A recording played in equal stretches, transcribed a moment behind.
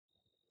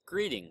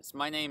Greetings,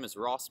 my name is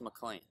Ross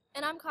McLean.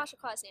 And I'm Kasha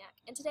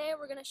Kwasniak, and today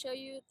we're going to show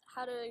you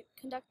how to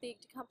conduct the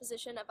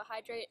decomposition of a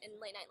hydrate in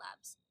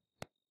LateNiteLabs.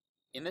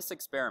 In this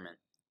experiment,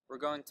 we're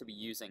going to be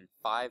using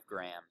 5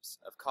 grams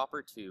of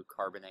copper 2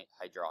 carbonate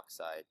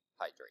hydroxide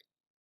hydrate,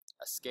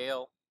 a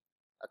scale,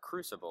 a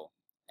crucible,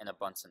 and a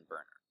Bunsen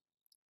burner.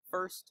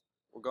 First,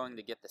 we're going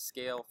to get the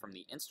scale from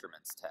the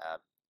Instruments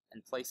tab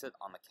and place it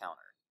on the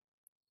counter.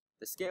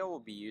 The scale will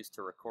be used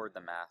to record the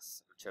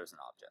mass of chosen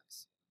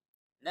objects.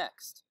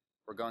 Next,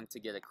 we're going to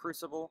get a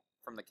crucible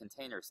from the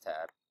Containers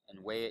tab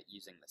and weigh it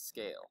using the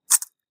scale.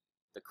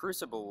 The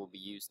crucible will be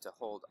used to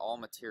hold all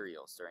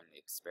materials during the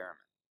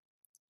experiment.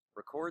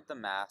 Record the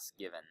mass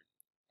given,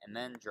 and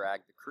then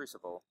drag the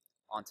crucible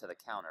onto the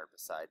counter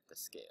beside the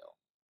scale.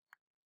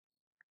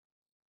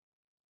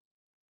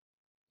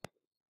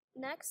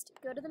 Next,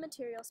 go to the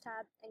Materials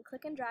tab and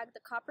click and drag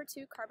the copper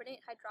 2 carbonate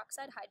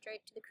hydroxide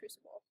hydrate to the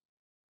crucible.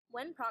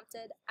 When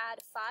prompted,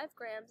 add 5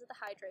 grams of the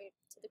hydrate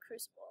to the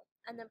crucible,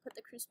 and then put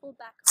the crucible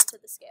back onto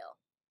the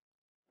scale.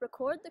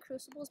 Record the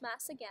crucible's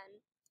mass again,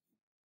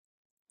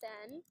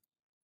 then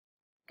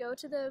go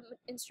to the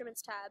Instruments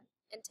tab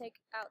and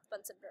take out the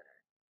Bunsen burner.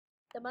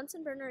 The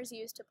Bunsen burner is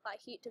used to apply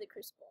heat to the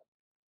crucible.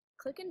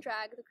 Click and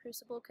drag the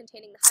crucible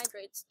containing the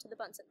hydrates to the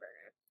Bunsen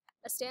burner.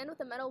 A stand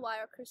with a metal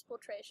wire crucible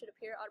tray should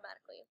appear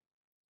automatically.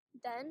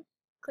 Then,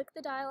 click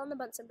the dial on the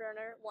Bunsen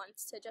burner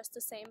once to adjust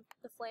the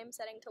flame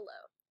setting to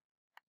low.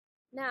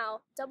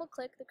 Now,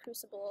 double-click the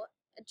crucible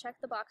and check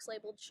the box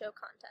labeled Show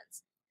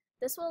Contents.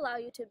 This will allow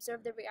you to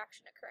observe the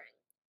reaction occurring.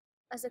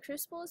 As the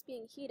crucible is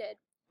being heated,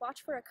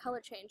 watch for a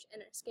color change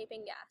and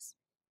escaping gas.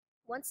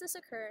 Once this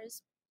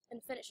occurs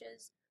and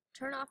finishes,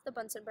 turn off the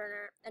Bunsen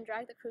burner and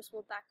drag the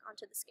crucible back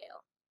onto the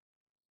scale.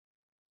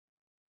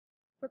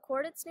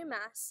 Record its new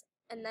mass,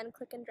 and then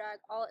click and drag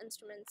all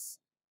instruments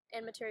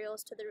and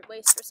materials to the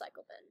waste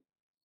recycle bin.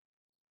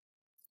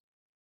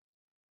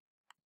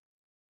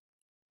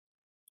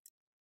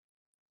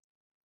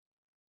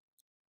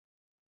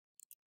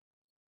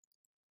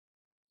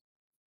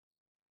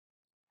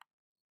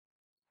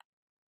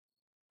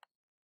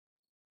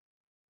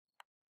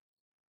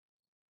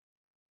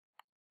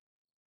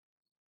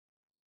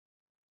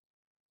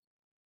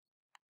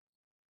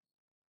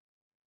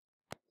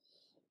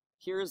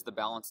 Here is the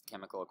balanced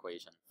chemical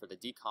equation for the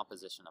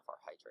decomposition of our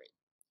hydrate.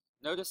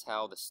 Notice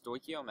how the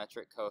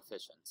stoichiometric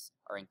coefficients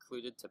are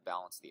included to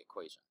balance the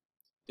equation.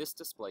 This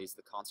displays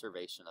the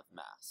conservation of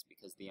mass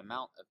because the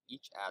amount of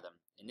each atom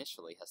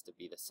initially has to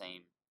be the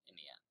same in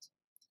the end.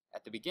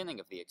 At the beginning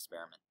of the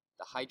experiment,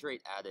 the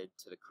hydrate added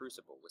to the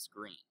crucible was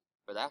green,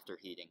 but after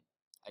heating,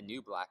 a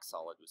new black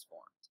solid was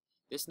formed.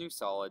 This new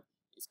solid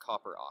is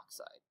copper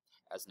oxide,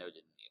 as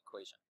noted in the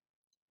equation.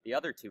 The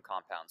other 2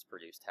 compounds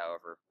produced,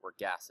 however, were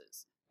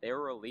gases. They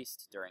were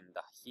released during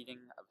the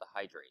heating of the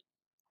hydrate.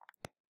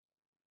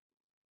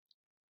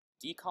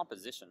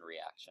 Decomposition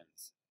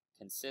reactions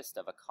consist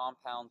of a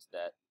compound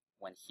that,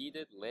 when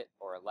heated, lit,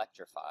 or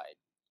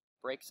electrified,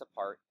 breaks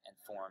apart and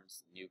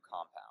forms new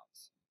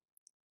compounds.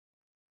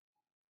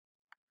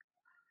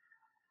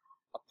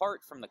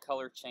 Apart from the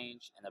color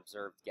change and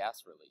observed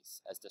gas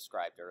release, as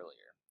described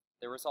earlier,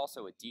 there was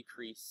also a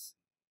decrease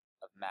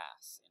of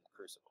mass in the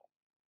crucible.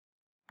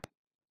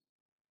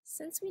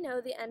 Since we know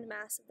the end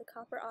mass of the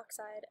copper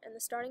oxide and the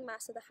starting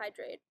mass of the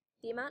hydrate,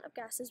 the amount of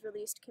gases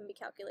released can be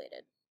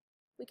calculated.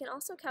 We can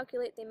also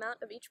calculate the amount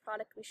of each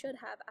product we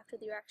should have after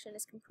the reaction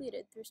is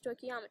completed through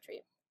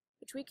stoichiometry,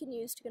 which we can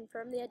use to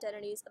confirm the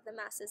identities of the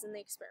masses in the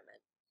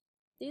experiment.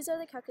 These are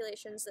the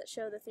calculations that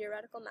show the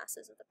theoretical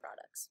masses of the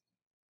products.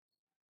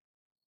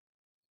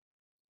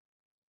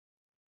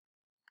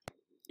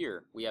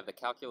 Here, we have the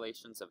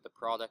calculations of the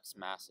product's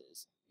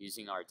masses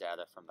using our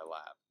data from the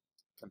lab.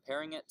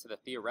 Comparing it to the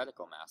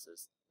theoretical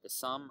masses, the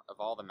sum of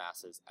all the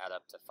masses add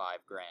up to 5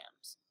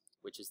 grams,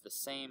 which is the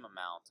same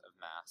amount of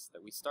mass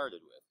that we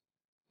started with.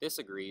 This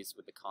agrees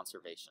with the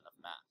conservation of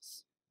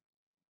mass.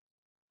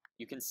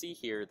 You can see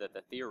here that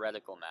the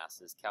theoretical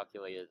masses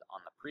calculated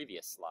on the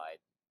previous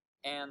slide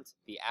and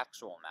the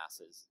actual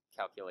masses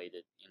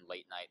calculated in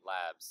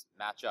LateNiteLabs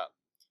match up,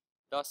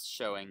 thus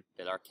showing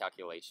that our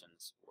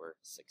calculations were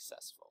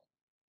successful.